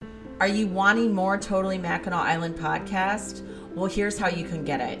Are you wanting more Totally Mackinac Island podcast? Well, here's how you can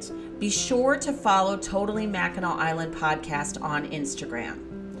get it. Be sure to follow Totally Mackinac Island podcast on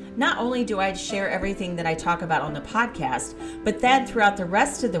Instagram. Not only do I share everything that I talk about on the podcast, but then throughout the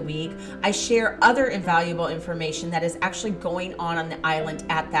rest of the week, I share other invaluable information that is actually going on the island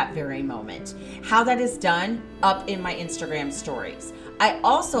at that very moment. How that is done, up in my Instagram stories. I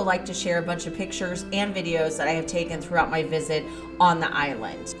also like to share a bunch of pictures and videos that I have taken throughout my visit on the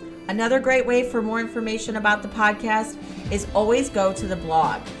island. Another great way for more information about the podcast is always go to the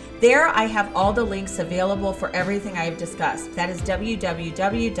blog. There I have all the links available for everything I have discussed. That is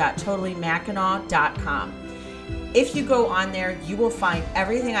www.totallymackinac.com. If you go on there, you will find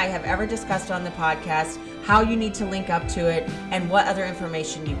everything I have ever discussed on the podcast, how you need to link up to it, and what other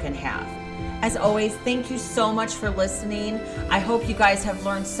information you can have. As always, thank you so much for listening. I hope you guys have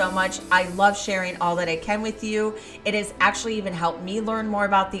learned so much. I love sharing all that I can with you. It has actually even helped me learn more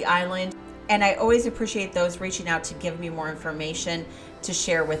about the island. And I always appreciate those reaching out to give me more information to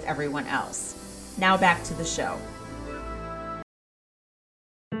share with everyone else. Now back to the show.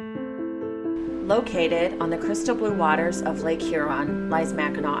 Located on the crystal blue waters of Lake Huron lies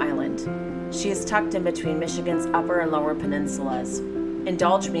Mackinac Island. She is tucked in between Michigan's upper and lower peninsulas.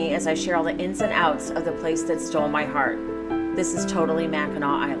 Indulge me as I share all the ins and outs of the place that stole my heart. This is Totally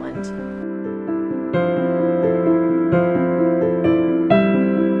Mackinac Island.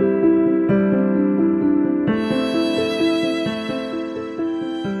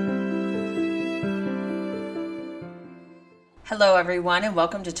 Hello everyone and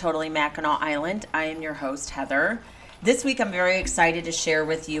welcome to Totally Mackinac Island. I am your host Heather. This week I'm very excited to share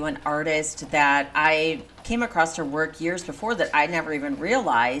with you an artist that I came across her work years before that I never even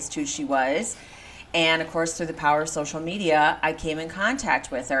realized who she was. And of course through the power of social media I came in contact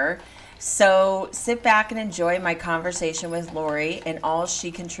with her. So sit back and enjoy my conversation with Lori and all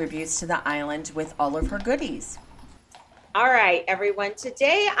she contributes to the island with all of her goodies. All right everyone,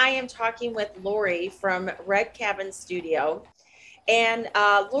 today I am talking with Lori from Red Cabin Studio. And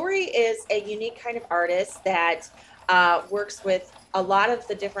Lori is a unique kind of artist that works with a lot of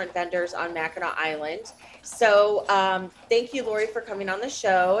the different vendors on Mackinac Island. So thank you, Lori, for coming on the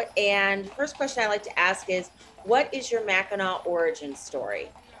show. And the first question I like to ask is, what is your Mackinac origin story?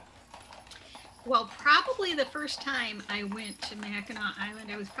 Well, probably the first time I went to Mackinac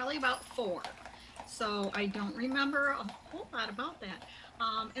Island, I was probably about 4. So I don't remember a whole lot about that.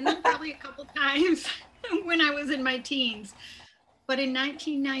 And then probably a couple times when I was in my teens. But in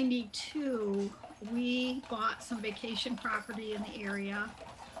 1992, we bought some vacation property in the area,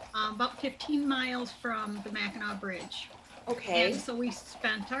 about 15 miles from the Mackinac Bridge. Okay. And so we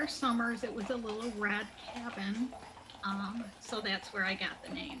spent our summers. It was a little red cabin, so that's where I got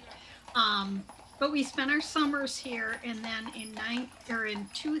the name. But we spent our summers here, and then in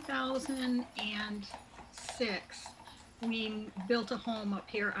 2006, we built a home up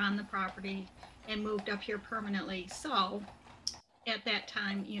here on the property and moved up here permanently. So at that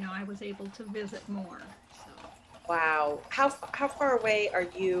time, I was able to visit more. So. Wow. How far away are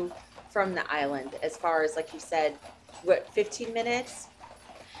you from the island as far as, like you said, 15 minutes?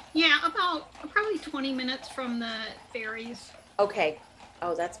 Yeah, about probably 20 minutes from the ferries. Okay.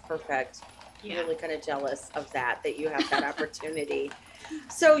 Oh, that's perfect. Yeah. I'm really kind of jealous of that you have that opportunity.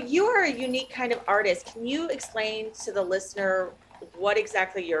 So you are a unique kind of artist. Can you explain to the listener what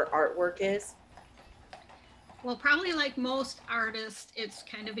exactly your artwork is? Well, probably like most artists, it's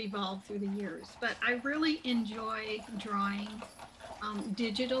kind of evolved through the years, but I really enjoy drawing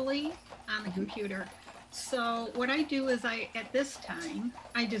digitally on the computer. So what I do is at this time,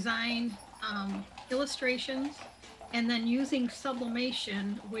 I design illustrations, and then using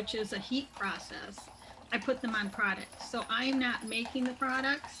sublimation, which is a heat process, I put them on products. So I'm not making the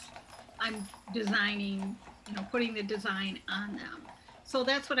products, I'm designing, putting the design on them. So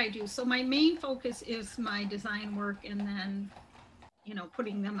that's what I do. So my main focus is my design work, and then,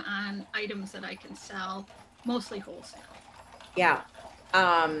 putting them on items that I can sell, mostly wholesale. Yeah.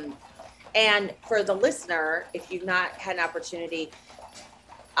 And for the listener, if you've not had an opportunity,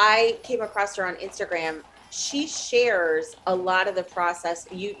 I came across her on Instagram. She shares a lot of the process.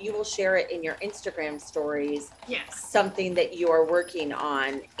 You will share it in your Instagram stories. Yes. Something that you are working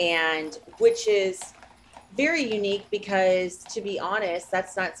on, and which is very unique because, to be honest,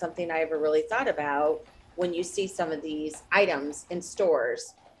 that's not something I ever really thought about when you see some of these items in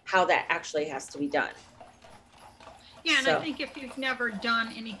stores, how that actually has to be done. Yeah, and I think if you've never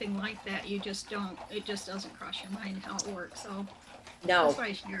done anything like that, it just doesn't cross your mind how it works. So no, that's why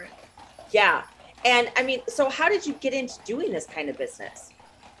I share it. Yeah. And I mean, so how did you get into doing this kind of business?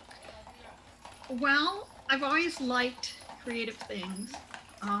 Well, I've always liked creative things.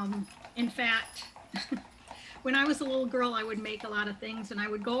 In fact, when I was a little girl, I would make a lot of things and I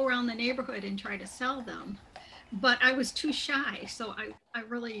would go around the neighborhood and try to sell them. But I was too shy, so I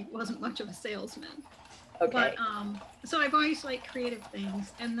really wasn't much of a salesman. Okay. But so I've always liked creative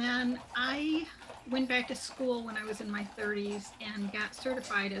things. And then I went back to school when I was in my 30s and got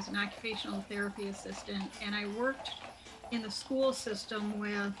certified as an occupational therapy assistant. And I worked in the school system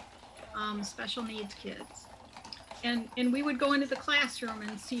with special needs kids. And we would go into the classroom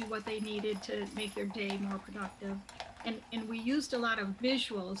and see what they needed to make their day more productive. And we used a lot of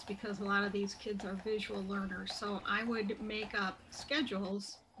visuals because a lot of these kids are visual learners. So I would make up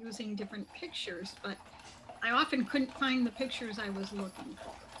schedules using different pictures, but I often couldn't find the pictures I was looking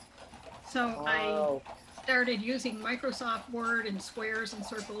for. So I started using Microsoft Word and squares and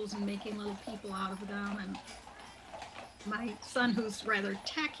circles and making little people out of them. And my son, who's rather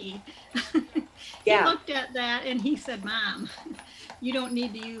techie, he looked at that and he said, "Mom, you don't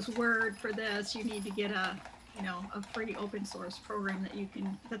need to use Word for this. You need to get a free open source program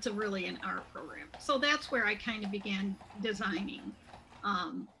that's really an art program." So that's where I kind of began designing.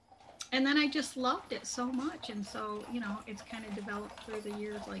 And then I just loved it so much. And so, it's kind of developed through the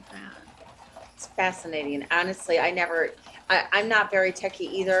years like that. It's fascinating. Honestly, I'm not very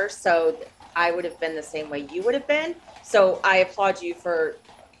techie either. So I would have been the same way you would have been. So I applaud you for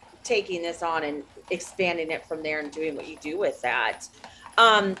taking this on and expanding it from there and doing what you do with that.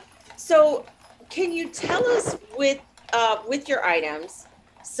 So can you tell us with your items,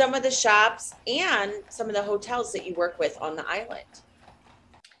 some of the shops and some of the hotels that you work with on the island?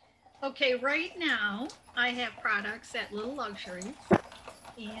 Okay, right now I have products at Little Luxuries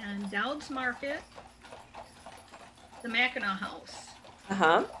and Dowd's Market, the Mackinac House.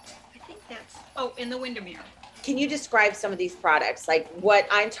 Uh-huh. I think that's, in the Windermere. Can you describe some of these products, like what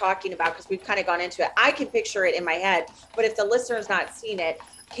I'm talking about? Because we've kind of gone into it. I can picture it in my head, but if the listener's not seen it,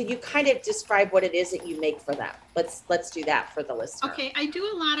 can you kind of describe what it is that you make for them? Let's do that for the listener. Okay, I do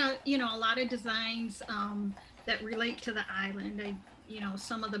a lot of designs that relate to the island.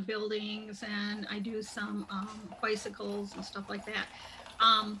 Some of the buildings, and I do some bicycles and stuff like that.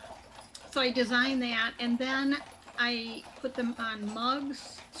 So I design that, and then I put them on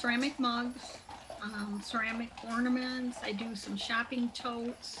mugs, ceramic mugs, ceramic ornaments. I do some shopping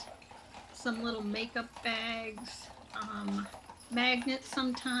totes, some little makeup bags, magnets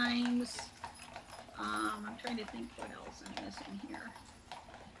sometimes. I'm trying to think what else I'm missing here.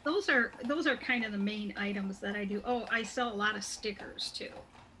 Those are kind of the main items that I do. Oh, I sell a lot of stickers too.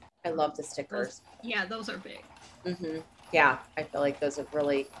 I love the stickers. Those are big. Mm-hmm. Yeah, I feel like those have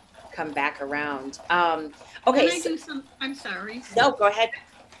really come back around. Okay. I'm sorry. No, go ahead.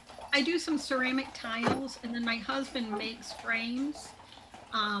 I do some ceramic tiles, and then my husband makes frames.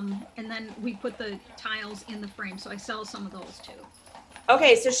 And then we put the tiles in the frame. So I sell some of those too.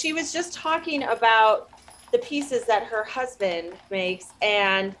 Okay, so she was just talking about the pieces that her husband makes,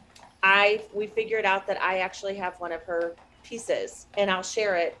 and we figured out that I actually have one of her pieces, and I'll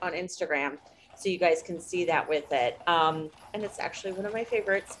share it on Instagram so you guys can see that with it. And it's actually one of my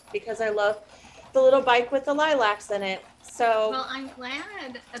favorites because I love the little bike with the lilacs in it. So well, I'm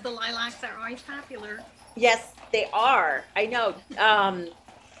glad the lilacs are always popular. Yes, they are. I know.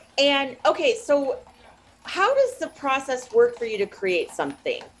 And okay, so how does the process work for you to create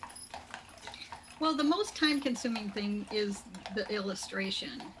something? Well, the most time-consuming thing is the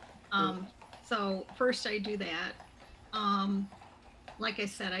illustration. So first I do that. Like I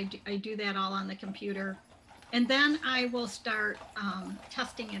said, I do that all on the computer. And then I will start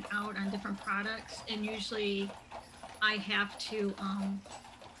testing it out on different products. And usually I have to,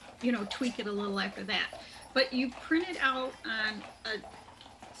 tweak it a little after that. But you print it out on a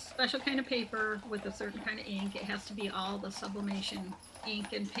special kind of paper with a certain kind of ink. It has to be all the sublimation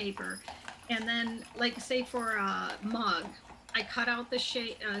ink and paper. And then, like, say for a mug, I cut out the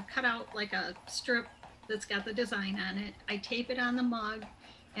shape, cut out like a strip that's got the design on it. I tape it on the mug,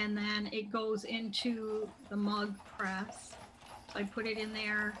 and then it goes into the mug press. So I put it in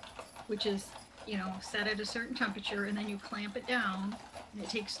there, which is, set at a certain temperature, and then you clamp it down. And it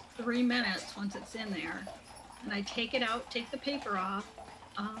takes 3 minutes once it's in there. And I take it out, take the paper off.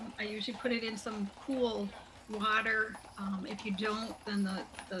 I usually put it in some cool water. If you don't, then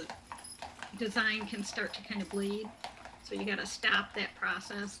the design can start to kind of bleed, so you got to stop that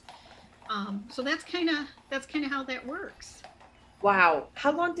process. So that's kind of how that works. Wow.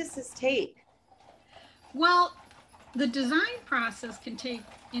 How long does this take? Well, the design process can take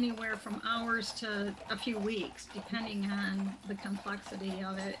anywhere from hours to a few weeks, depending on the complexity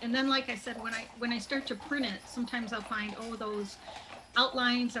of it. And then, like I said, when I start to print it, sometimes I'll find, those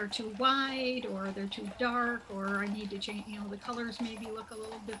outlines are too wide or they're too dark, or I need to change, the colors maybe look a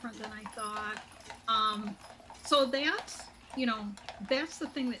little different than I thought. So you know, that's the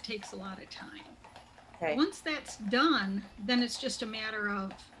thing that takes a lot of time. Okay. Once that's done, then it's just a matter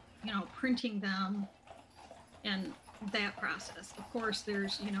of, printing them and that process. Of course,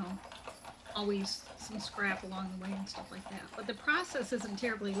 there's, always some scrap along the way and stuff like that. But the process isn't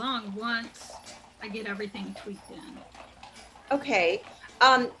terribly long once I get everything tweaked in. Okay.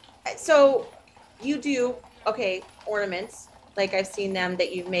 Um, so you do, okay, ornaments. Like I've seen them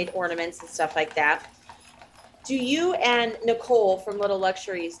that you've made ornaments and stuff like that. Do you and Nicole from Little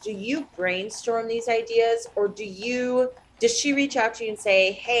Luxuries, do you brainstorm these ideas, or does she reach out to you and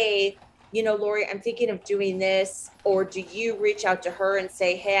say, hey, Lori, I'm thinking of doing this, or do you reach out to her and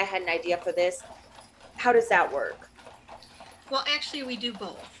say, hey, I had an idea for this? How does that work? Well, actually, we do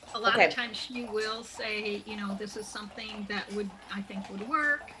both. A lot Okay. of times she will say, this is something that I think would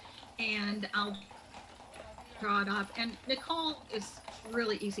work, and I'll draw it up. And Nicole is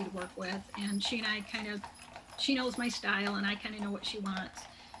really easy to work with, and she and I she knows my style, and I kind of know what she wants.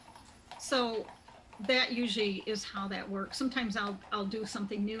 So that usually is how that works. Sometimes I'll do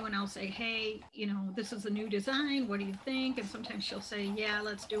something new and I'll say, hey, this is a new design. What do you think? And sometimes she'll say, yeah,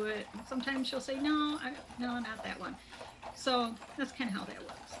 let's do it. And sometimes she'll say, no, not that one. So that's kind of how that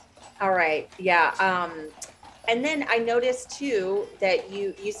works. All right. Yeah. And then I noticed too that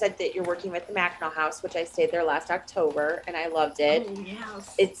you said that you're working with the Mackinac House, which I stayed there last October and I loved it. Oh,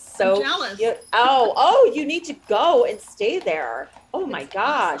 yes. It's so I'm jealous. cute. Oh, you need to go and stay there. Oh my It's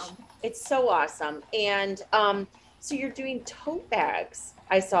gosh. awesome. It's so awesome. And so you're doing tote bags,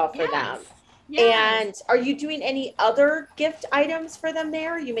 I saw for them. Yes. And are you doing any other gift items for them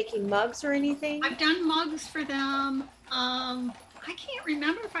there? Are you making mugs or anything? I've done mugs for them. I can't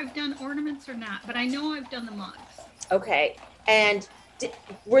remember if I've done ornaments or not, but I know I've done the mugs. Okay. And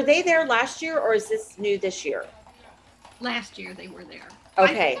were they there last year, or is this new this year? Last year they were there.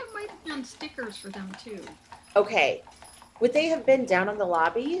 Okay. I think I might have done stickers for them too. Okay. Would they have been down in the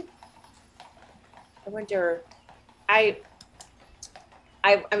lobby? I wonder. I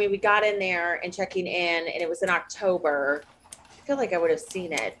mean, we got in there and checking in, and it was in October. I feel like I would have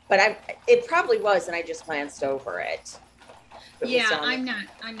seen it, but it probably was, and I just glanced over it. Yeah, I'm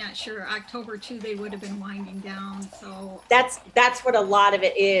not sure. October 2, they would have been winding down. So that's what a lot of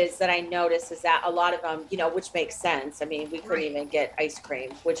it is that I noticed, is that a lot of them, which makes sense. I mean, we couldn't Right. even get ice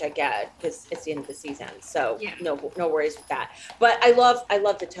cream, which I get because it's the end of the season. So Yeah. no worries with that. But I love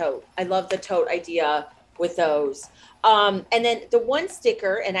the tote. I love the tote idea with those. And then the one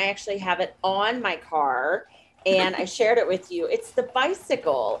sticker, and I actually have it on my car, and I shared it with you. It's the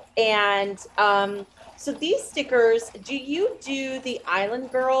bicycle. And so these stickers, do you do the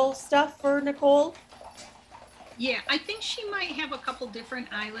Island Girl stuff for Nicole? yeah, I think she might have a couple different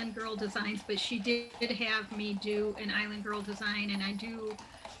Island Girl designs, but she did have me do an Island Girl design, and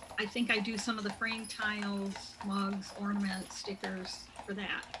I think I do some of the frame tiles, mugs, ornaments, stickers for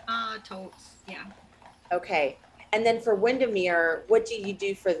that. Totes, yeah. Okay. And then for Windermere, what do you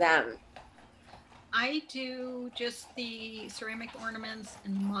do for them? I do just the ceramic ornaments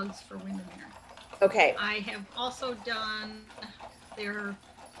and mugs for Windermere. Okay. I have also done their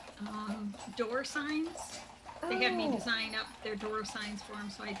door signs. They had me Oh. design up their door signs for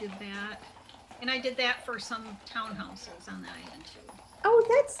them, so I did that. And I did that for some townhouses on the island too. Oh,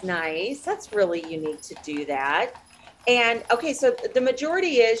 that's nice. That's really unique to do that. And okay, so the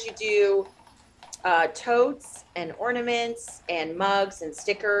majority is you do totes and ornaments and mugs and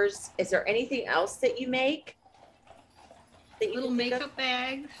stickers. Is there anything else that you make? That you Little can think of? makeup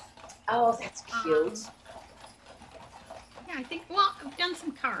bags. Oh, that's cute. Yeah, I've done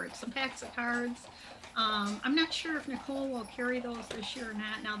some cards, some packs of cards. I'm not sure if Nicole will carry those this year or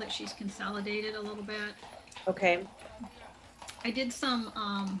not, now that she's consolidated a little bit. Okay. I did some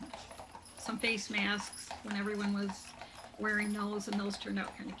face masks when everyone was wearing those, and those turned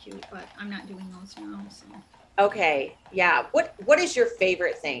out kind of cute, but I'm not doing those now. So Okay. Yeah. What is your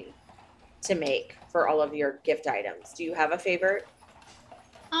favorite thing to make for all of your gift items? Do you have a favorite?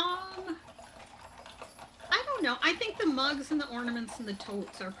 I don't know. I think the mugs and the ornaments and the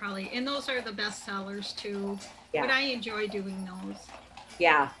totes are probably, and those are the best sellers too. Yeah. But I enjoy doing those.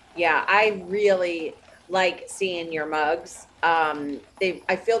 Yeah. I really like seeing your mugs. I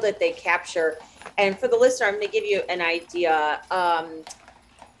feel that they capture, and for the listener, I'm going to give you an idea.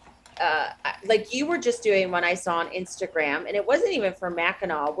 Like you were just doing one I saw on Instagram, and it wasn't even for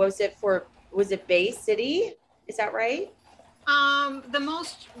Mackinac. Was it Bay City? Is that right? The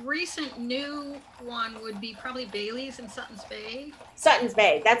most recent new one would be probably Bailey's in Sutton's Bay. Sutton's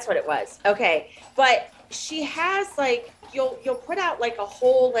Bay, that's what it was. Okay. But she has like you'll put out like a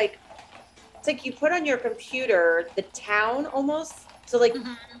whole like it's like you put on your computer the town almost. So like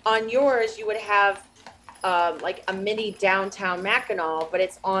on yours you would have like a mini downtown Mackinac, but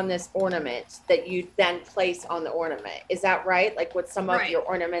it's on this ornament that you then place on the ornament. Is that right? Like what some of Right. your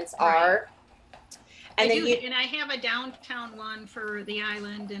ornaments Right. are? And I then do, you and I have a downtown one for the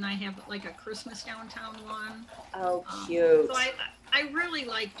island, and I have like a Christmas downtown one. oh cute. So I really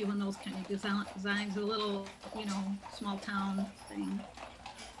like doing those kind of designs, a little, small town thing.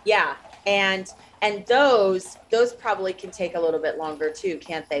 Yeah. And those probably can take a little bit longer too,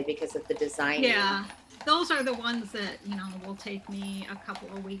 can't they? Because of the design. Yeah, those are the ones that will take me a couple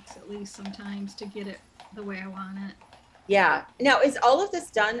of weeks at least sometimes to get it the way I want it. Yeah. Now is all of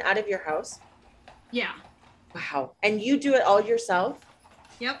this done out of your house? Yeah. Wow. And you do it all yourself?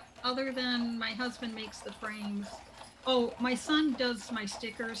 Yep. Other than my husband makes the frames. Oh, my son does my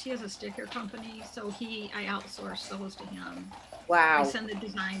stickers. He has a sticker company, so I outsource those to him. I Wow. send the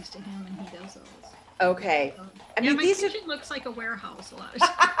designs to him, and he does those. Okay. So, I mean, my these are kitchen looks like a warehouse a lot of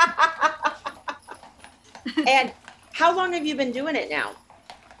times. And how long have you been doing it now?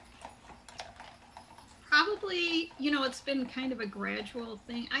 Probably, it's been kind of a gradual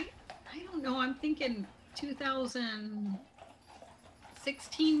thing. I don't know. I'm thinking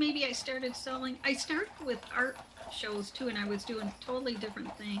 2016 maybe I started selling. I started with art shows too, and I was doing totally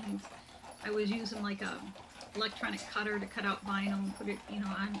different things. I was using like a electronic cutter to cut out vinyl and put it,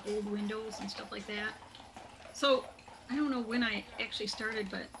 on old windows and stuff like that. So I don't know when I actually started,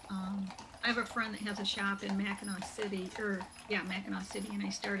 but I have a friend that has a shop in Mackinac City, and I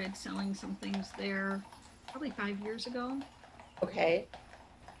started selling some things there probably 5 years ago. Okay.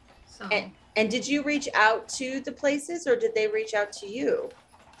 So And did you reach out to the places or did they reach out to you?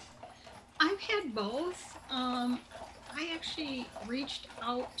 I've had both. I actually reached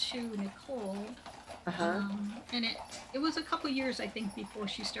out to Nicole, Uh-huh. and it was a couple years I think before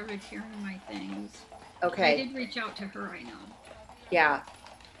she started carrying my things. I Okay. did reach out to her, I know, Yeah.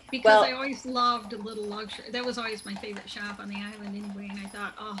 because Well- I always loved a little luxury. That was always my favorite shop on the island anyway, and I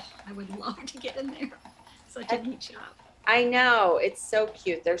thought, oh, I would love to get in there. Such a neat shop. I know. It's so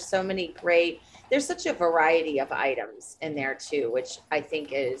cute. There's such a variety of items in there too, which I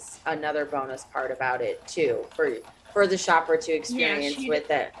think is another bonus part about it too, for the shopper to experience with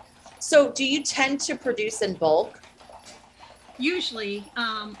it. So do you tend to produce in bulk? Usually,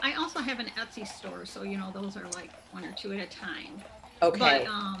 I also have an Etsy store, so those are like one or two at a time. Okay.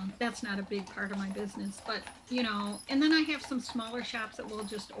 But that's not a big part of my business. But and then I have some smaller shops that will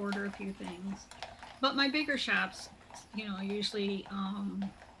just order a few things. But my bigger shops, usually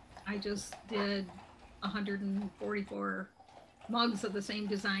I just did 144 mugs of the same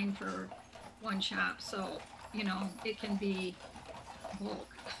design for one shop, so it can be bulk.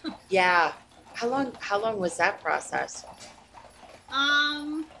 Yeah. How long was that process?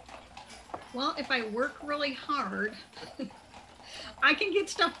 Well, if I work really hard, I can get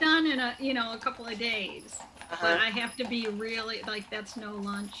stuff done in a couple of days. But Uh-huh. I have to be really like that's no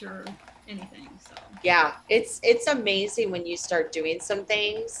lunch or anything. So Yeah, it's amazing when you start doing some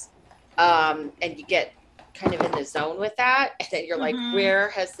things, and you get kind of in the zone with that, and then you're like, Mhm. where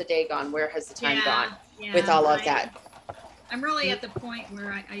has the day gone? Where has the time gone yeah, with all of that? I'm really at the point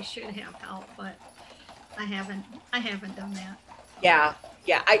where I should have help, but I haven't done that. Yeah,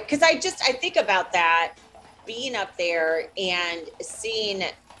 yeah. Because I think about that, being up there and seeing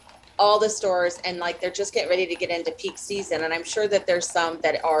all the stores and like they're just getting ready to get into peak season, and I'm sure that there's some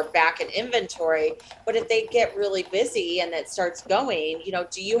that are back in inventory, but if they get really busy and it starts going,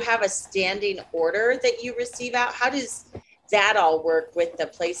 do you have a standing order that you receive out? How does that all work with the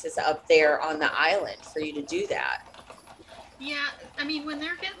places up there on the island for you to do that? Yeah, I mean, when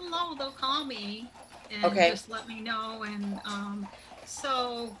they're getting low, they'll call me and Okay. just let me know. And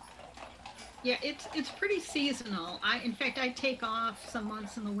so, yeah, it's pretty seasonal. In fact, I take off some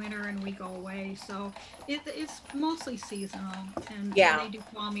months in the winter and we go away. So it's mostly seasonal. And Yeah. they do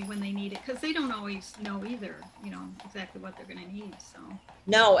call me when they need it because they don't always know either, exactly what they're going to need. So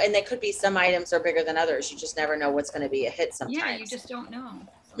No, and they could be some items are bigger than others. You just never know what's going to be a hit sometimes. yeah, you just don't know.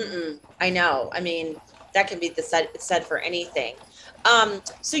 So. Mm-mm, I know. I mean, that can be said for anything.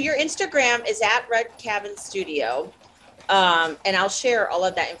 So your Instagram is at Red Cabin Studio, and I'll share all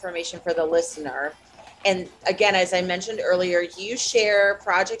of that information for the listener. And again, as I mentioned earlier, you share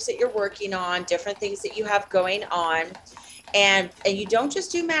projects that you're working on, different things that you have going on, and you don't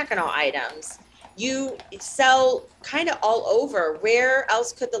just do Mackinac items. You sell kind of all over. Where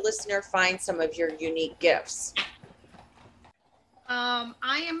else could the listener find some of your unique gifts?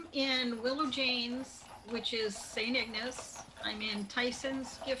 I am in Willow Jane's, which is St. Ignace. I'm in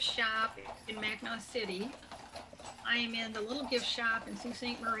Tyson's gift shop in Mackinac City. I am in the little gift shop in Sault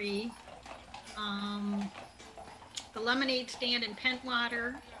Ste. Marie. The lemonade stand in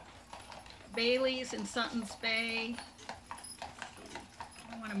Pentwater. Bailey's in Sutton's Bay.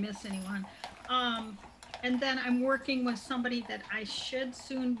 I don't want to miss anyone. And then I'm working with somebody that I should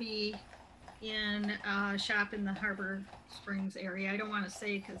soon be in a shop in the Harbor Springs area. I don't want to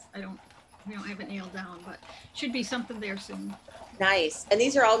say because we don't have it nailed down, but should be something there soon. Nice. And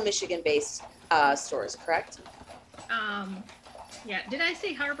these are all Michigan-based stores, correct? Yeah. Did I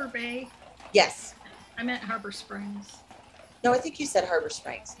say Harbor Bay? Yes. I meant Harbor Springs. No, I think you said Harbor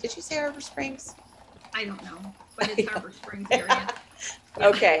Springs. Did you say Harbor Springs? I don't know, but it's Harbor Springs area. Yeah.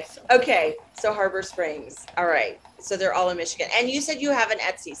 Okay. Okay. So Harbor Springs. All right. So they're all in Michigan. And you said you have an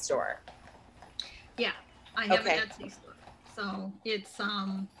Etsy store. Yeah, I have Okay. an Etsy store. So it's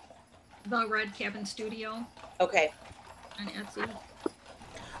the Red Cabin Studio Okay. on Etsy.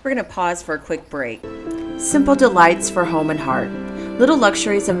 We're going to pause for a quick break. Simple delights for home and heart. Little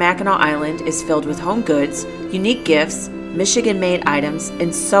Luxuries of Mackinac Island is filled with home goods, unique gifts, Michigan-made items,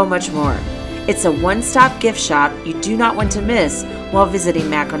 and so much more. It's a one-stop gift shop you do not want to miss while visiting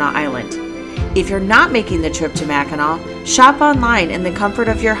Mackinac Island. If you're not making the trip to Mackinac, shop online in the comfort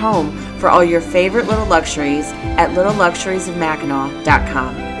of your home for all your favorite little luxuries at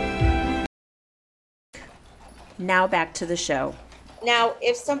littleluxuriesofmackinac.com. Now back to the show. Now,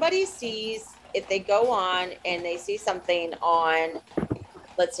 if somebody if they go on and they see something on,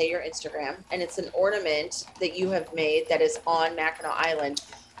 let's say your Instagram, and it's an ornament that you have made that is on Mackinac Island,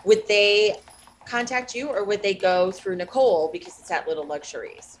 would they contact you or would they go through Nicole because it's at Little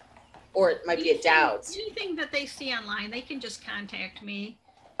Luxuries? Or it might be at Dowd's. Anything that they see online, they can just contact me.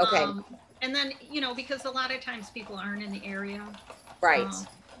 Okay. And then, because a lot of times people aren't in the area. Right.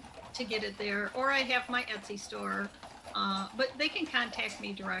 To get it there. Or I have my Etsy store. But they can contact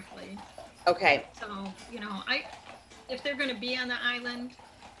me directly. Okay. So, if they're going to be on the island,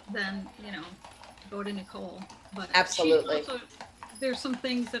 then, go to Nicole. But Absolutely. There's some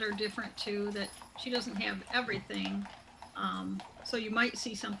things that are different too, that she doesn't have everything. So you might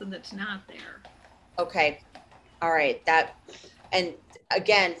see something that's not there. Okay. All right. And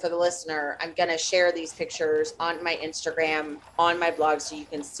again, for the listener, I'm going to share these pictures on my Instagram, on my blog, so you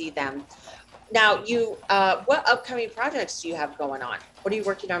can see them. Now, what upcoming projects do you have going on? What are you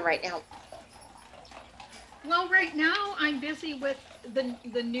working on right now? Well, right now I'm busy with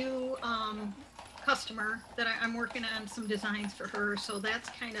the new customer that I'm working on some designs for her. So that's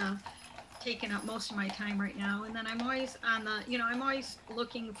kind of taking up most of my time right now. And then I'm always I'm always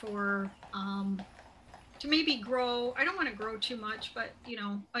looking for to maybe grow. I don't want to grow too much, but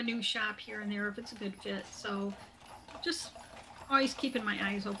a new shop here and there if it's a good fit. So just always keeping my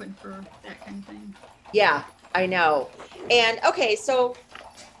eyes open for that kind of thing. Yeah, I know. And okay, so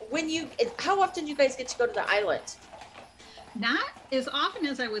how often do you guys get to go to the island? Not as often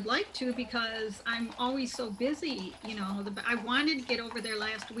as I would like to because I'm always so busy. I wanted to get over there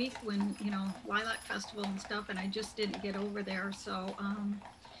last week when, Lilac Festival and stuff, and I just didn't get over there. So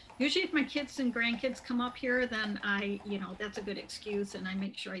usually if my kids and grandkids come up here, then that's a good excuse and I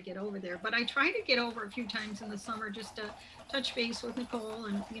make sure I get over there. But I try to get over a few times in the summer just to touch base with Nicole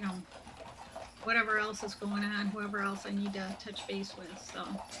and, whatever else is going on, whoever else I need to touch base with. So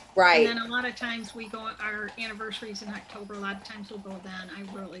Right. And then a lot of times we go, our anniversaries in October, a lot of times we'll go then. I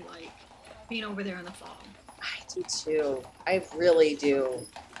really like being over there in the fall. I do too. I really do.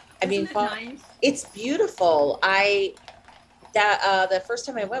 Isn't it nice? It's beautiful. The first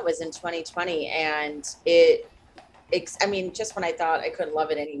time I went was in 2020 and just when I thought I couldn't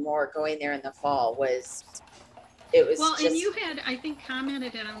love it anymore, going there in the fall was and you had, I think,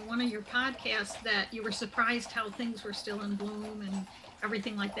 commented it on one of your podcasts that you were surprised how things were still in bloom and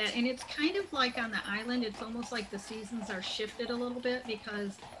everything like that. And it's kind of like on the island, it's almost like the seasons are shifted a little bit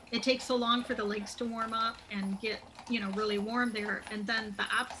because it takes so long for the lakes to warm up and get, really warm there. And then the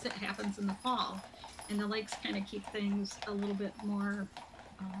opposite happens in the fall. And the lakes kind of keep things a little bit more,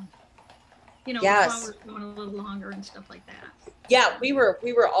 Yes. the flowers going a little longer and stuff like that. Yeah, we were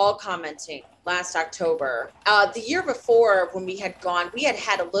all commenting last October. The year before when we had gone, we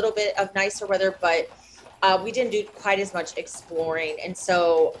had a little bit of nicer weather, but we didn't do quite as much exploring. And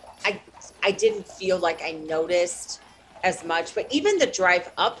so I didn't feel like I noticed as much, but even the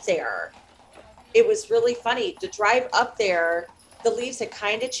drive up there, it was really funny. The drive up there, the leaves had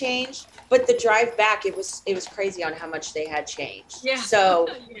kind of changed, but the drive back, it was crazy on how much they had changed. Yeah. So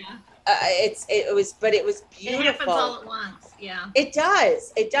Yeah. it was, but it was It happens all beautiful. at once. Yeah. It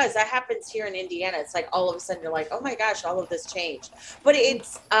does. It does. That happens here in Indiana. It's like all of a sudden you're like, oh my gosh, all of this changed. But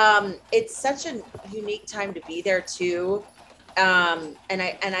it's such a unique time to be there too. And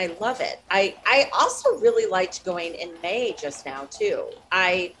I love it. I also really liked going in May just now too.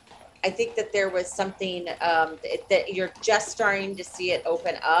 I think that there was something that you're just starting to see it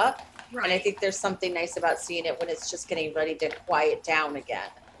open up. Right. And I think there's something nice about seeing it when it's just getting ready to quiet down again.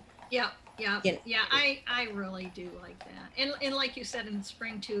 Yeah, yeah, You know. yeah. I really do like that, and like you said in the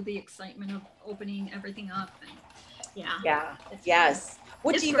spring too, the excitement of opening everything up, and yeah, Yeah. it's Yes.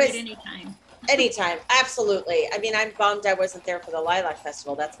 What it's do you great guys? anytime. Anytime, absolutely. I mean, I'm bummed I wasn't there for the Lilac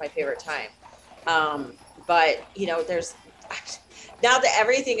Festival. That's my favorite time. But there's now that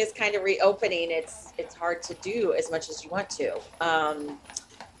everything is kind of reopening, it's hard to do as much as you want to.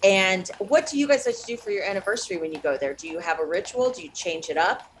 And what do you guys like to do for your anniversary when you go there? Do you have a ritual? Do you change it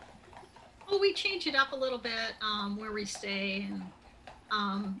up? Well, we change it up a little bit where we stay,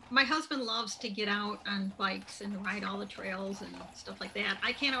 and my husband loves to get out on bikes and ride all the trails and stuff like that.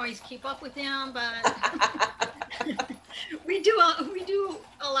 I can't always keep up with him, but we do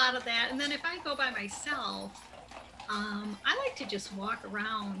a lot of that. And then if I go by myself, I like to just walk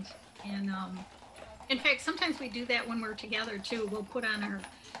around. And in fact, sometimes we do that when we're together too. We'll put on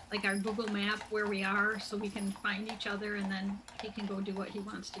our Google map where we are so we can find each other, and then he can go do what he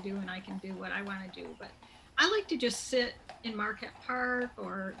wants to do and I can do what I want to do. But I like to just sit in Marquette Park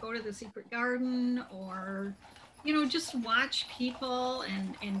or go to the Secret Garden, or just watch people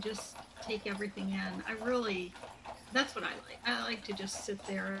and just take everything in. That's what I like. I like to just sit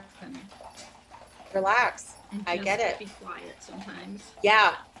there Relax. and I just get it. be quiet sometimes.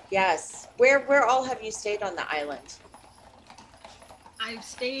 Yeah. Yes. Where all have you stayed on the island? I've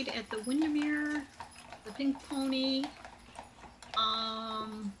stayed at the Windermere, the Pink Pony,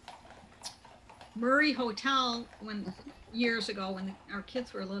 Murray Hotel years ago when our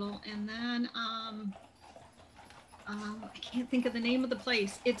kids were little, and then I can't think of the name of the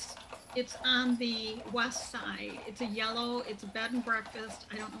place. It's on the west side. It's a bed and breakfast.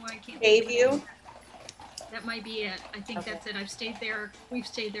 I don't know why I can't. think of the Bayview? name. That might be it. I think Okay. that's it. We've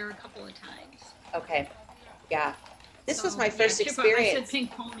stayed there a couple of times. Okay. Yeah. This was So, my yeah, first I experience. said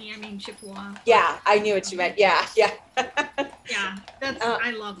Pink Pony. I mean Chippewa. Yeah, I knew what you meant. Yeah, yeah. Yeah,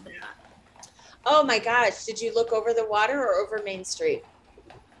 I love that. Oh my gosh. Did you look over the water or over Main Street?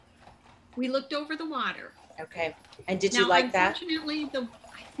 We looked over the water. Okay. And did you Now, like that? unfortunately,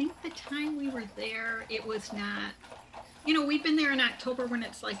 I think the time we were there, it was not. We've been there in October when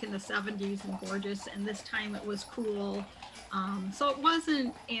it's like in the 70s and gorgeous, and this time it was cool. So it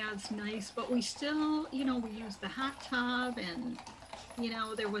wasn't as nice, but we still, we used the hot tub, and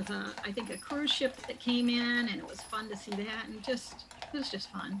there was I think a cruise ship that came in, and it was fun to see that, and it was just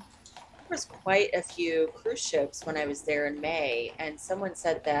fun. There was quite a few cruise ships when I was there in May, and someone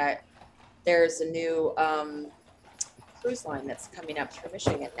said that there's a new cruise line that's coming up through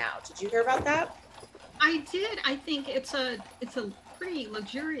Michigan now. Did you hear about that? I did. I think it's a pretty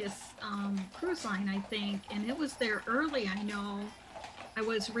luxurious cruise line, I think, and it was there early. I know. I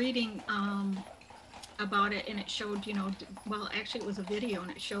was reading about it, and it showed, well, actually, it was a video, and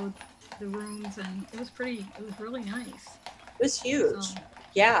it showed the rooms, and it was really nice. It was huge. So,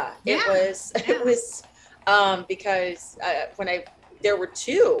 Yeah, it Yeah, was. It yeah. was because there were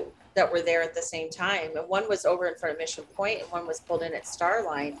two that were there at the same time, and one was over in front of Mission Point, and one was pulled in at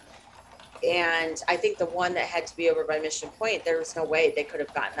Starline. And I think the one that had to be over by Mission Point, there was no way they could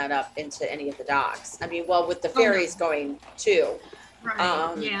have gotten that up into any of the docks. I mean, well, with the Oh, no. ferries going too.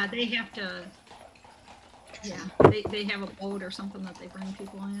 right. Yeah, they have to. Yeah, they have a boat or something that they bring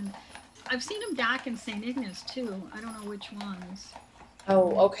people in. I've seen them dock in St. Ignace too. I don't know which ones.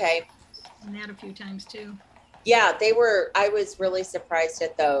 Oh, okay. And that a few times too. Yeah, they were. I was really surprised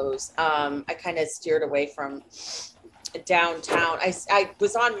at those. I kind of steered away from downtown. I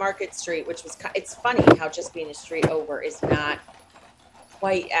was on Market Street, which was, it's funny how just being a street over is not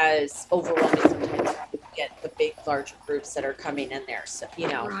quite as overwhelming sometimes when you get the big larger groups that are coming in there. So,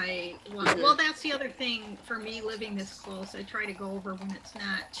 Right. Well, Mhm. well, that's the other thing for me living this close. I try to go over when it's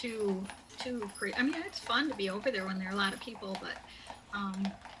not too crazy. I mean, it's fun to be over there when there are a lot of people, but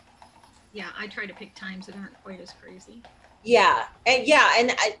yeah, I try to pick times that aren't quite as crazy. Yeah,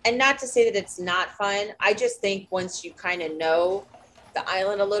 and not to say that it's not fun. I just think once you kind of know the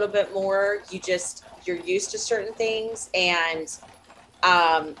island a little bit more, you're used to certain things, and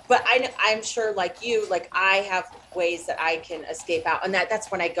but I'm sure like you, like I have ways that I can escape out, and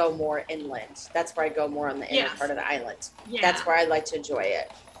that's when I go more inland. That's where I go more on the inner Yes. part of the island. Yeah. That's where I like to enjoy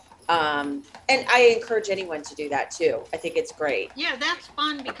it. And I encourage anyone to do that too. I think it's great. Yeah, that's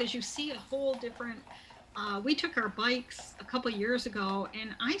fun because you see a whole different. We took our bikes a couple years ago,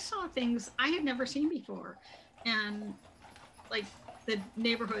 and I saw things I had never seen before, and like the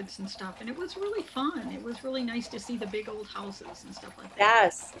neighborhoods and stuff, and it was really fun. It was really nice to see the big old houses and stuff like that.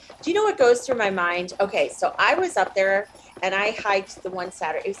 Yes. Do you know what goes through my mind? Okay, so I was up there and I hiked the one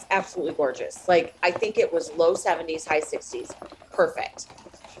Saturday. It was absolutely gorgeous. Like, I think it was low 70s, high 60s. Perfect.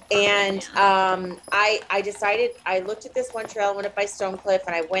 And I decided, I looked at this one trail, went up by Stonecliff,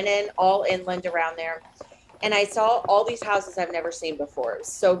 and I went in all inland around there. And I saw all these houses I've never seen before. It was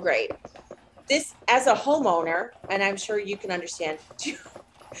so great. This, as a homeowner, and I'm sure you can understand,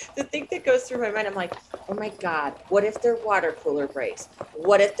 the thing that goes through my mind, I'm like, oh my God, what if their water cooler breaks?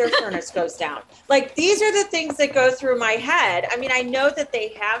 What if their furnace goes down? Like, these are the things that go through my head. I mean, I know that they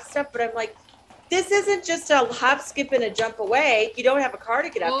have stuff, but I'm like, this isn't just a hop, skip, and a jump away. You don't have a car to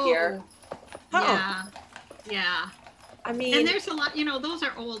get up here. Yeah. Yeah. I mean, and there's a lot, those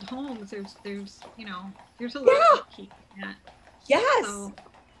are old homes. There's a lot of upkeep in that. Yes. So,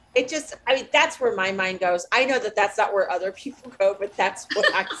 it just, I mean, that's where my mind goes. I know that that's not where other people go, but that's what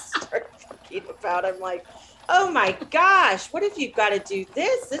I start thinking about. I'm like, oh my gosh, what if you've got to do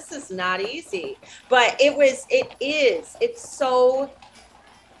this? This is not easy. But it's so,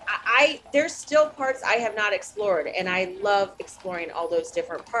 there's still parts I have not explored, and I love exploring all those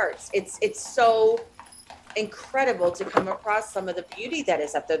different parts. It's so incredible to come across some of the beauty that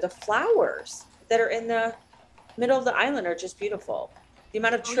is up there. The flowers that are in the middle of the island are just beautiful. The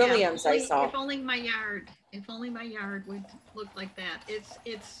amount of trilliums I saw. If only my yard would look like that.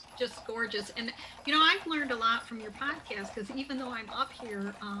 It's just gorgeous. And I've learned a lot from your podcast, because even though I'm up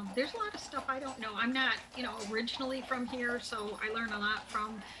here, there's a lot of stuff I don't know. I'm not, originally from here, so I learn a lot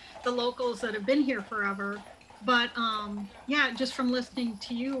from the locals that have been here forever. But just from listening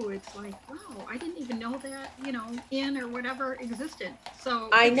to you, it's like, wow, I didn't even know that, inn or whatever existed. So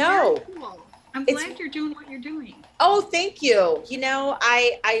I know. Very cool. I'm glad you're doing what you're doing. Oh, thank you.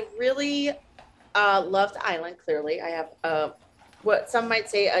 I really love the island. Clearly, I have what some might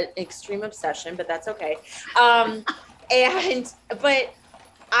say an extreme obsession, but that's okay. But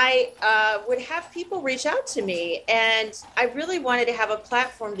I would have people reach out to me, and I really wanted to have a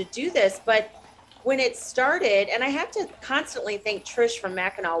platform to do this. But when it started, and I have to constantly thank Trish from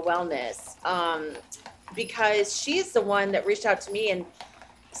Mackinac Wellness, because she's the one that reached out to me and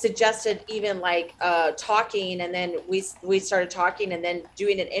suggested even talking, and then we started talking and then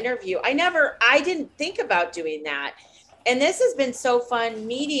doing an interview. I didn't think about doing that. And this has been so fun,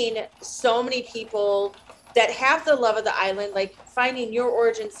 meeting so many people that have the love of the island, like finding your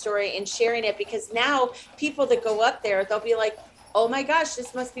origin story and sharing it, because now people that go up there, they'll be like, oh my gosh,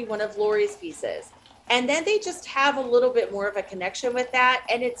 this must be one of Lori's pieces. And then they just have a little bit more of a connection with that.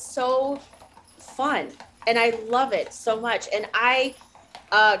 And it's so fun. And I love it so much. And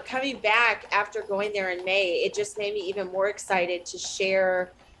coming back after going there in May, it just made me even more excited to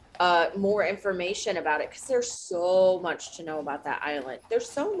share more information about it, because there's so much to know about that island. There's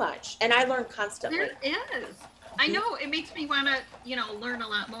so much, and I learn constantly. There is. I know, it makes me want to, learn a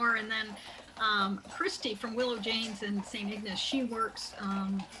lot more. And then Christy from Willow Janes in St. Ignace, she works,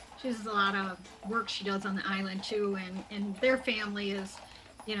 she has a lot of work she does on the island too, and their family is,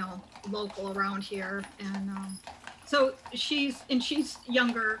 local around here, and so she's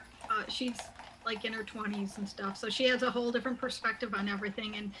younger. She's like in her 20s and stuff. So she has a whole different perspective on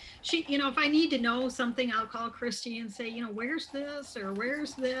everything. And she, if I need to know something, I'll call Christy and say, where's this, or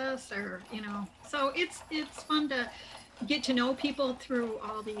where's this, or, so it's fun to get to know people through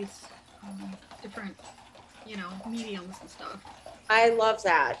all these different, mediums and stuff. I love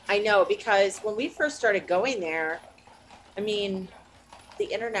that. I know, because when we first started going there, I mean, the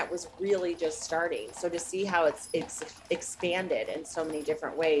internet was really just starting. So to see how it's expanded in so many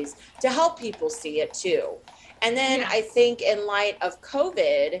different ways to help people see it too. And then I think in light of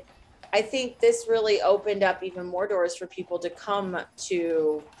COVID, I think this really opened up even more doors for people to come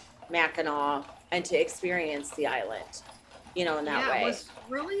to Mackinac and to experience the island, in that way. It was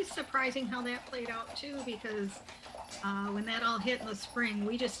really surprising how that played out too, because when that all hit in the spring,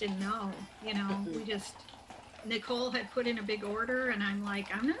 we just didn't know, Nicole had put in a big order, and I'm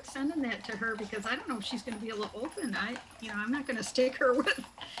like, I'm not sending that to her because I don't know if she's going to be able to open. I'm not going to stick her with.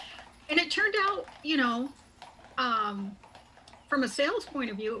 And it turned out, from a sales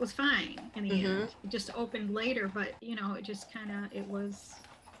point of view, it was fine in the end. It just opened later, but it just it was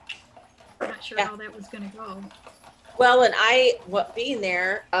not sure how that was going to go. Well, and being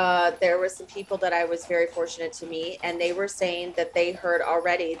there, there were some people that I was very fortunate to meet, and they were saying that they heard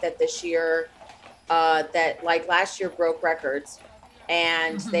already that this year, that like last year broke records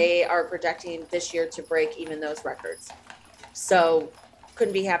and Mhm. they are projecting this year to break even those records. So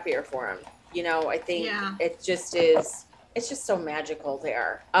couldn't be happier for them. You know, I think Yeah. it just is. It's just so magical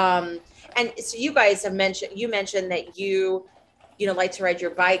there. And so you guys have mentioned. You mentioned that you know, like to ride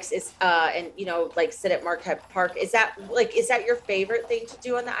your bikes is and you know, like sit at Marquette Park. Is that your favorite thing to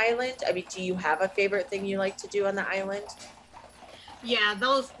do on the island? I mean, do you have a favorite thing you like to do on the island? Yeah,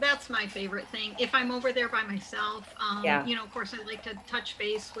 that's my favorite thing. If I'm over there by myself, Yeah. you know, of course I like to touch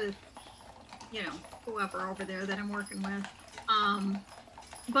base with, you know, whoever over there that I'm working with. Um,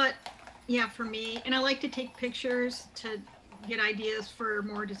 but yeah, for me, and I like to take pictures to get ideas for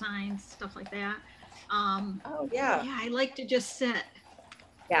more designs, stuff like that. Oh But yeah. yeah, I like to just sit.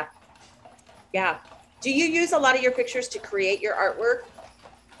 Yeah. Yeah. Do you use a lot of your pictures to create your artwork?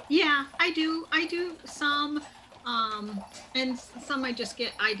 Yeah, I do. I do some, and some I just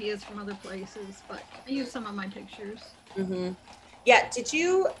get ideas from other places. But I use some of my pictures. Mm-hmm. Yeah. Did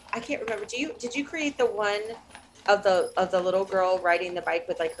you? I can't remember. Did you create the one of the little girl riding the bike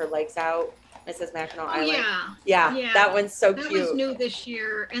with like her legs out, Mrs. Mackinac Oh Island? yeah, Yeah, yeah. that one's so That was cute. new this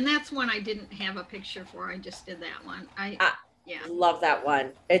year, and that's one I didn't have a picture for. I just did that one. I Yeah. love that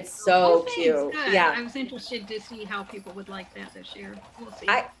one. It's Oh, so thanks. cute. Good. Yeah. I was interested to see how people would like that this year. We'll see.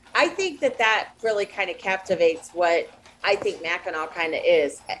 I think that really kind of captivates what I think Mackinac kind of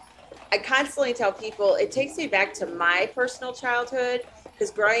is. I constantly tell people it takes me back to my personal childhood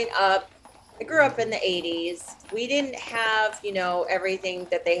because growing up, I grew up in the 80s. We didn't have, you know, everything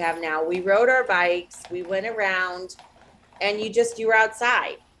that they have now. We rode our bikes, we went around, and you were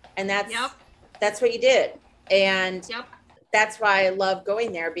outside. And Yep. that's what you did. And Yep. that's why I love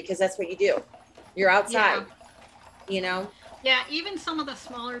going there because that's what you do. You're outside, Yeah. you know? Yeah. Even some of the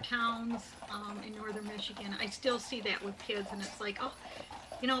smaller towns in northern Michigan, I still see that with kids, and it's like, oh,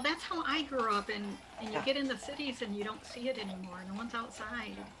 you know, that's how I grew up. And you Yeah. get in the cities and you don't see it anymore. No one's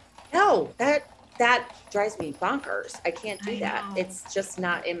outside. No, that drives me bonkers. I can't do I that. know. It's just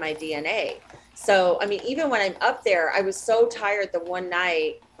not in my DNA. So, I mean, even when I'm up there, I was so tired the one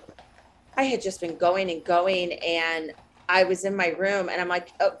night. I had just been going and going, and I was in my room, and I'm like,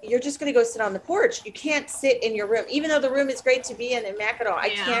 "Oh, you're just going to go sit on the porch. You can't sit in your room, even though the room is great to be in Mackinac. I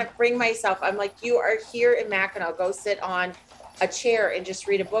Yeah. can't bring myself. I'm like, you are here in Mackinac. Go sit on a chair and just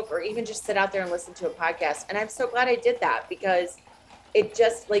read a book, or even just sit out there and listen to a podcast." And I'm so glad I did that because it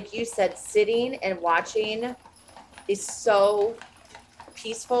just, like you said, sitting and watching is so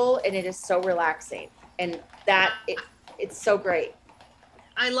peaceful and it is so relaxing, and it's so great.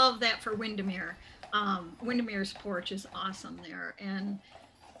 I love that for Windermere. Windermere's porch is awesome there. And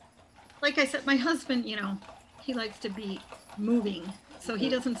like I said, my husband, you know, he likes to be moving, so he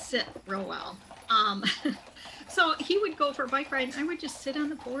doesn't sit real well. Um, so he would go for a bike ride, and I would just sit on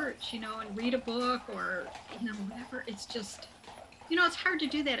the porch, you know, and read a book or, you know, whatever. It's just, you know, it's hard to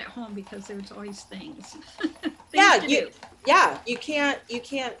do that at home because there's always things, things Yeah, to do. you can't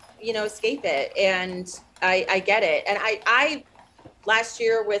you know, escape it, and I get it. And I last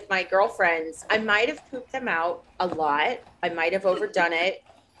year with my girlfriends, I might have pooped them out a lot. I might have overdone it.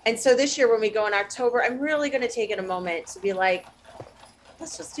 And so this year when we go in October, I'm really going to take it a moment to be like,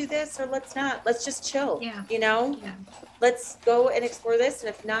 let's just do this, or let's not. Let's just chill. Yeah. You know, Yeah. let's go and explore this. And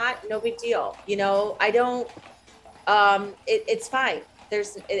if not, no big deal. You know, I don't, it's fine.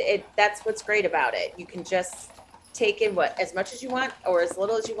 That's what's great about it. You can just take in what, as much as you want or as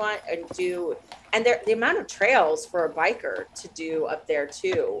little as you want, and do, and the amount of trails for a biker to do up there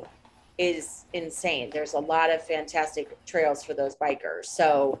too is insane. There's a lot of fantastic trails for those bikers.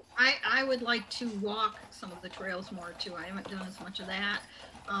 So I would like to walk some of the trails more too. I haven't done as much of that.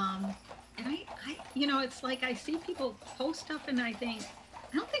 And you know, it's like I see people post stuff and I think,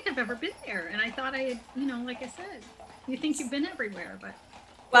 I don't think I've ever been there. And I thought I had, you know, like I said, you think you've been everywhere, but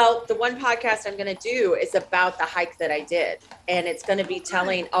well, the one podcast I'm going to do is about the hike that I did, and it's going to be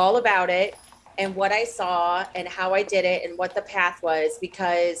telling all about it and what I saw and how I did it and what the path was,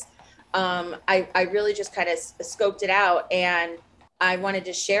 because I really just kind of scoped it out and I wanted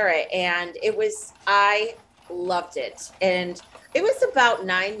to share it. And I loved it. And it was about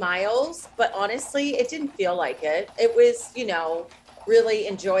 9 miles, but honestly, it didn't feel like it. It was, you know, really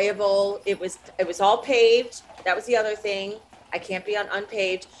enjoyable. It was all paved. That was the other thing. I can't be on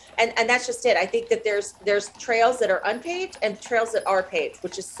unpaved. And that's just it. I think that there's trails that are unpaved and trails that are paved,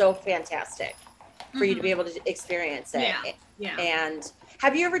 which is so fantastic for you to be able to experience it. yeah, yeah. And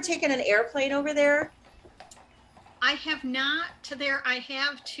have you ever taken an airplane over there? I have not to there. I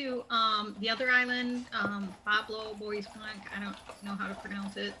have to the other island, Pablo Bois Blanc. I don't know how to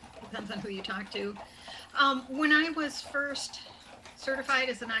pronounce it. Depends on who you talk to. When I was first certified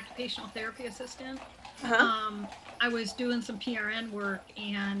as an occupational therapy assistant, Uh-huh. I was doing some PRN work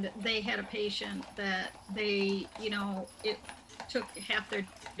and they had a patient that it took half their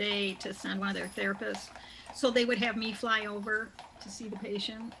day to send one of their therapists. So they would have me fly over to see the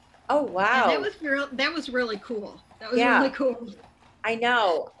patient. Oh, And wow. that was really cool. That was Yeah, really cool. I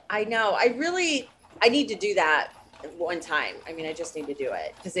know. I know. I need to do that one time. I mean, I just need to do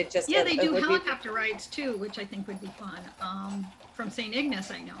it because Yeah, they it do would be. helicopter rides too, which I think would be fun. From St. Ignace,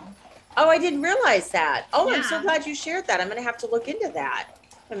 I know. Oh, I didn't realize that. Oh, I'm so Yeah. glad you shared that. I'm going to have to look into that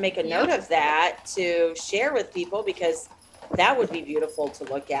and make a note Yep. of that to share with people because that would be beautiful to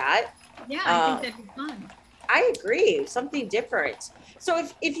look at. Yeah, I think Uh, that'd be fun. I agree. Something different. So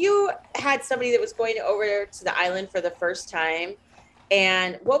if you had somebody that was going over to the island for the first time,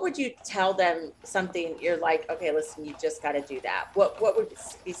 and what would you tell them something you're like, okay, listen, you just got to do that. What would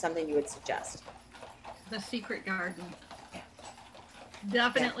be something you would suggest? The Secret Garden.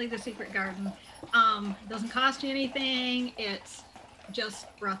 Definitely the Secret Garden. Doesn't cost you anything. It's just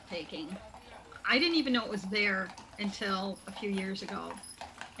breathtaking. I didn't even know it was there until a few years ago.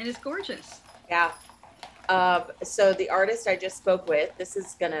 And it's gorgeous. Yeah. So the artist I just spoke with, this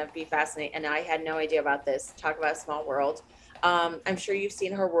is gonna be fascinating, and I had no idea about this. Talk about a small world. I'm sure you've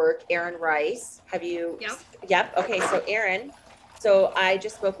seen her work, Erin Rice. Have you? Yep. Yep. Okay. So Erin, so I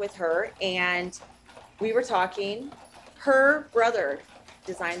just spoke with her, and we were talking. Her brother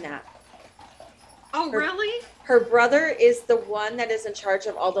designed that. Oh, Her, really? her brother is the one that is in charge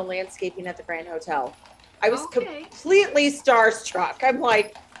of all the landscaping at the Grand Hotel. I was Okay. completely starstruck. I'm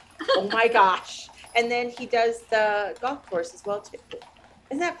like, oh my gosh. And then he does the golf course as well too.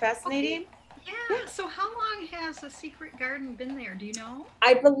 Isn't that fascinating? Okay. Yeah. So how long has the Secret Garden been there? Do you know?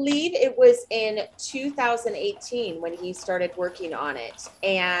 I believe it was in 2018 when he started working on it.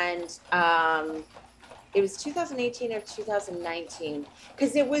 And it was 2018 or 2019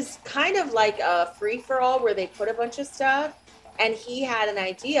 because it was kind of like a free for all where they put a bunch of stuff. And he had an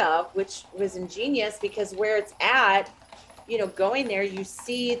idea, which was ingenious because where it's at, going there, you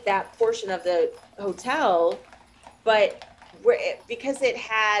see that portion of the hotel, but because it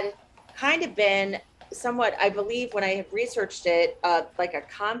had kind of been somewhat, I believe, when I had researched it, like a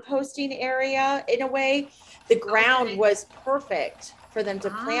composting area in a way, the ground Okay. was perfect for them to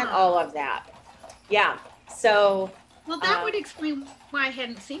plant Ah. all of that. Yeah. So, Well, that would explain why I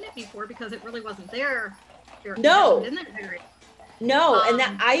hadn't seen it before because it really wasn't there. It No. hasn't been there very. no, and that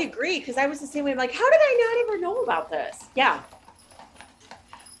Um, I agree because I was the same way. I'm like, how did I not ever know about this? Yeah.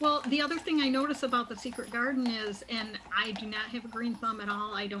 Well, the other thing I notice about the Secret Garden is, and I do not have a green thumb at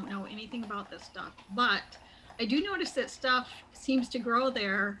all, I don't know anything about this stuff, but I do notice that stuff seems to grow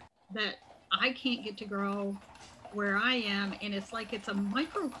there that I can't get to grow where I am, and it's like it's a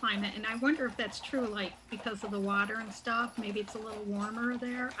microclimate, and I wonder if that's true, like because of the water and stuff. Maybe it's a little warmer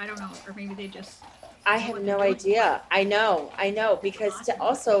there. I don't know, or maybe they just I know have what they're no doing. idea. I know, because to Awesome.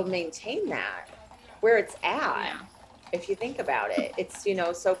 also maintain that where it's at, Yeah. if you think about it, it's,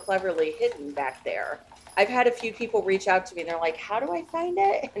 so cleverly hidden back there. I've had a few people reach out to me and they're like, how do I find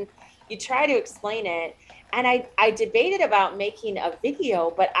it? And you try to explain it. And I debated about making a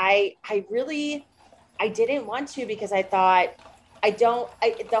video, but I didn't want to because I thought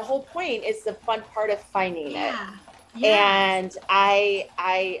the whole point is the fun part of finding it. Yeah. Yeah. And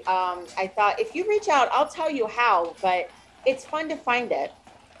I thought if you reach out, I'll tell you how, but it's fun to find it.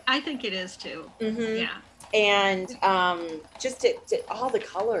 I think it is too. Mm-hmm. Yeah. And just all the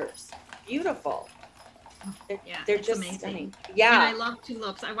colors, beautiful. Yeah, They're it's just amazing. stunning. And I Yeah. love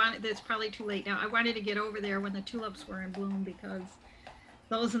tulips. It's probably too late now. I wanted to get over there when the tulips were in bloom because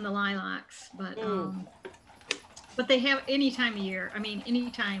those and the lilacs, but they have any time of year. I mean,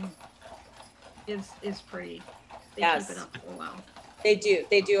 any time is pretty. They Yes. keep it up for a while. They do.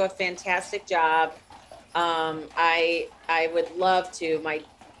 They do a fantastic job. I would love to.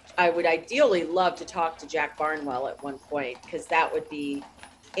 I would ideally love to talk to Jack Barnwell at one point because that would be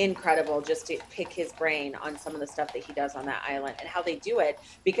incredible just to pick his brain on some of the stuff that he does on that island and how they do it.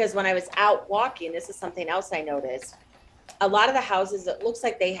 Because when I was out walking, this is something else I noticed. A lot of the houses, it looks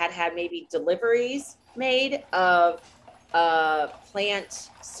like they had maybe deliveries made of plant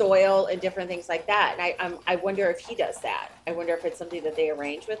soil and different things like that. And I wonder if he does that. I wonder if it's something that they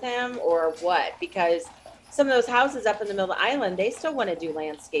arrange with him or what, because some of those houses up in the middle of the island, they still want to do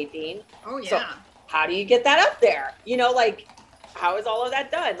landscaping. Oh So yeah. how do you get that up there? Like, how is all of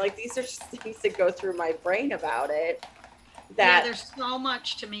that done? Like, these are just things that go through my brain about it. Yeah, That, there's so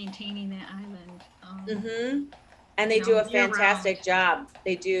much to maintaining that island. and they do a year fantastic round. job.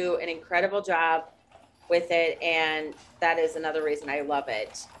 They do an incredible job. with it, and that is another reason I love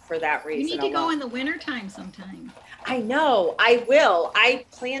it, for that reason You need to go alone. in the wintertime sometime. I know, I will. I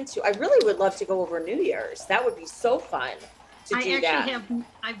plan to. I really would love to go over New Year's. That would be so fun to I do actually that.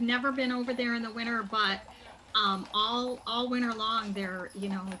 I've never been over there in the winter, but all winter long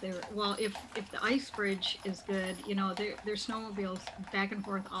well, if the ice bridge is good, there's snowmobiles back and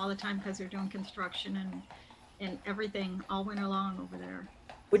forth all the time because they're doing construction and everything all winter long over there.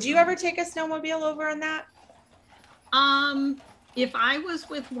 Would you ever take a snowmobile over on that? If I was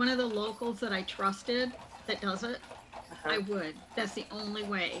with one of the locals that I trusted that does it, I would. That's the only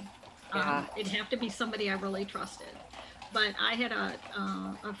way. Yeah. It'd have to be somebody I really trusted. But I had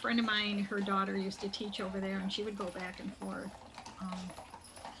a friend of mine, her daughter used to teach over there, and she would go back and forth.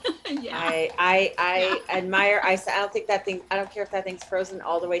 Yeah. I admire. I don't think that thing. I don't care if that thing's frozen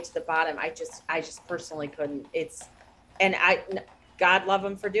all the way to the bottom. I just personally couldn't. God love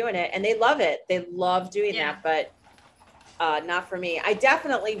them for doing it, and they love it. They love doing Yeah. that, but not for me. I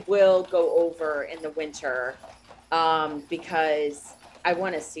definitely will go over in the winter, because I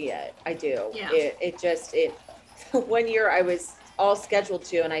want to see it. I do. Yeah. It one year I was all scheduled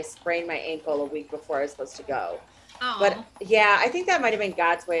to, and I sprained my ankle a week before I was supposed to go. Oh. But yeah, I think that might have been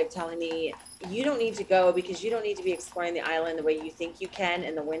God's way of telling me, you don't need to go because you don't need to be exploring the island the way you think you can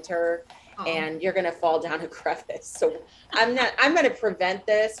in the winter, and you're going to fall down a crevice. So I'm going to prevent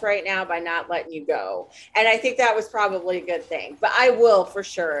this right now by not letting you go. And I think that was probably a good thing, but I will for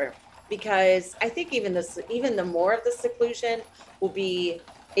sure, because I think even the more of the seclusion will be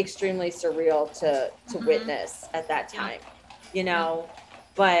extremely surreal to witness at that time,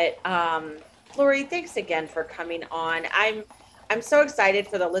 but, Lori, thanks again for coming on. I'm so excited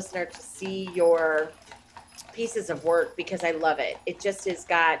for the listener to see your pieces of work, because I love it. It just has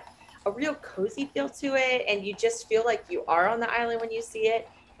got a real cozy feel to it, and you just feel like you are on the island when you see it.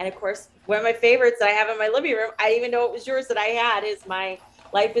 And of course, one of my favorites that I have in my living room, I didn't even know it was yours that I had, is my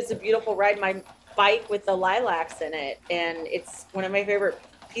Life is a Beautiful Ride, my bike with the lilacs in it. And it's one of my favorite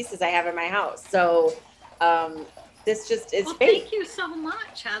pieces I have in my house. So this just is fate. Thank you so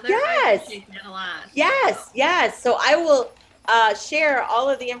much, Heather. Yes. I appreciate that a lot. Yes. So I will share all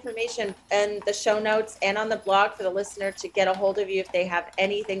of the information in the show notes and on the blog for the listener to get a hold of you if they have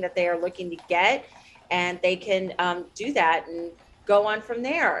anything that they are looking to get, and they can do that and go on from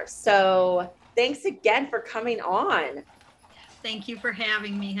there. So thanks again for coming on. Thank you for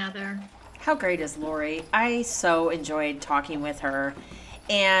having me, Heather. How great is Lori? I so enjoyed talking with her.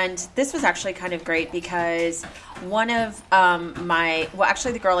 And this was actually kind of great because one of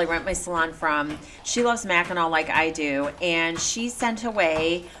actually the girl I rent my salon from, she loves Mackinac like I do. And she sent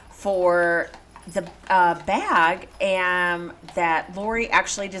away for the bag that Lori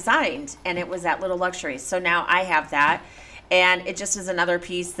actually designed. And it was at Little Luxuries. So now I have that. And it just is another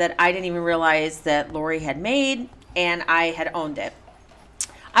piece that I didn't even realize that Lori had made, and I had owned it.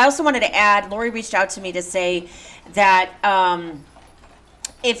 I also wanted to add, Lori reached out to me to say that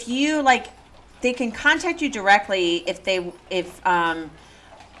if you they can contact you directly if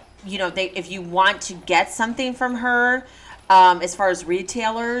you want to get something from her, as far as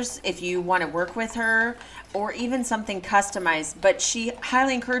retailers, if you want to work with her, or even something customized. But she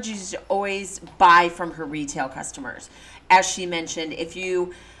highly encourages you to always buy from her retail customers. As she mentioned, if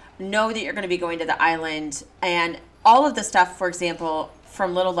you know that you're going to be going to the island, and all of the stuff, for example,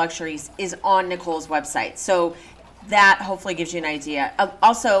 from Little Luxuries is on Nicole's website. So that hopefully gives you an idea.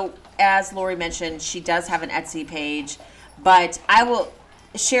 Also, as Lori mentioned, she does have an Etsy page, but I will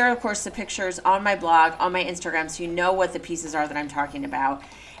share, of course, the pictures on my blog, on my Instagram, so you know what the pieces are that I'm talking about.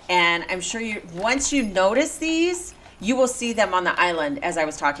 And I'm sure once you notice these, you will see them on the island, as I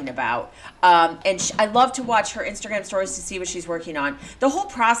was talking about. And I love to watch her Instagram stories to see what she's working on. The whole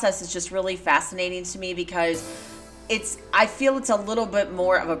process is just really fascinating to me because I feel it's a little bit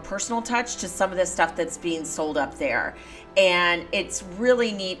more of a personal touch to some of the stuff that's being sold up there. And it's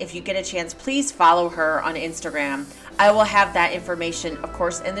really neat. If you get a chance, please follow her on Instagram. I will have that information, of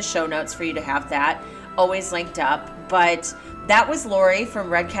course, in the show notes for you to have that always linked up. But that was Lori from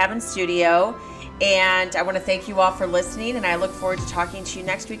Red Cabin Studio. And I want to thank you all for listening. And I look forward to talking to you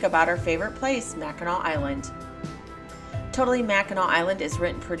next week about our favorite place, Mackinac Island. Totally Mackinac Island is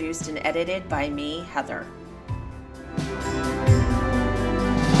written, produced, and edited by me, Heather.